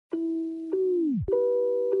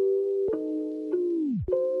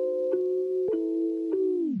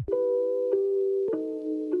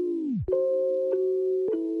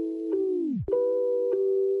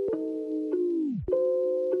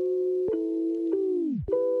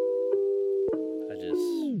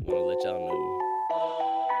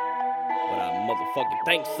motherfucking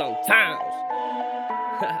think sometimes.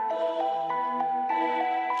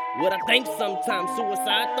 What I think sometimes,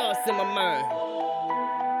 suicide thoughts in my mind.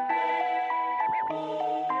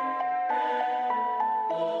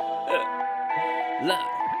 Look.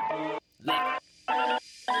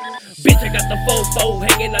 Bitch, I got the fofo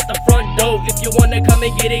hanging out the front door. If you wanna come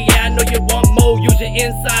and get it, yeah, I know you want more. Use your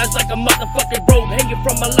insides like a motherfucking rope, hanging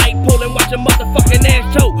from a light pole and watch a motherfucking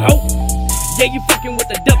ass choke, ho. Yeah, you fucking with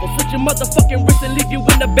the devil. Switch your motherfucking wrist and leave you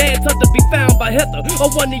in the bed, tough to be found by Heather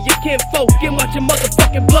or one of your kinfolk. And watch your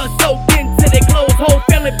motherfucking blood soaked into their clothes. Whole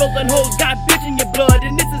family built on hoes, got bitch in your blood,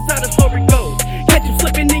 and this is how the story goes. Catch you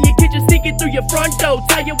slipping in your kitchen, sneaking through your front door.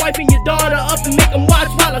 Tie your wife and your daughter up and make them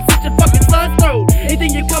watch while I slit your fucking son's throat. And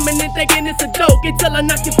then you coming in thinking it's a joke until I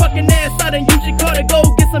knock your fucking ass out and use your car to go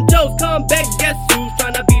get some jokes. Come back, guess who's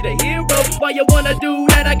trying to be the hero? Why you wanna do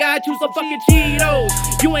that? I got you some fucking Cheetos.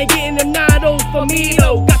 You ain't getting them Nados for me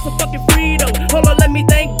though. Got some fucking Fritos. Hold on, let me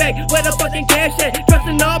think back. Where the fucking cash at? Dressed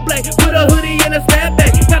in all black, put a hoodie and a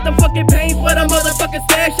snapback. Got them fucking paints where the motherfucking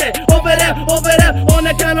stash at. Over there, on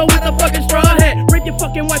the counter with a fucking straw hat. Break your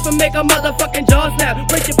fucking wife and make a motherfucking jaw snap.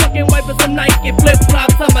 Break your fucking wife with some Nike flip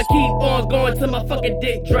flops. I'ma keep on going till my fucking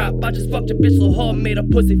dick drop. I just fucked your bitch so hard, made her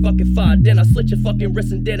pussy fucking fire. Then I slit your fucking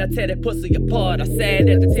wrist and then I tear that pussy apart. I sat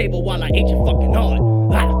at the table while I ate your fucking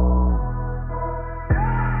heart.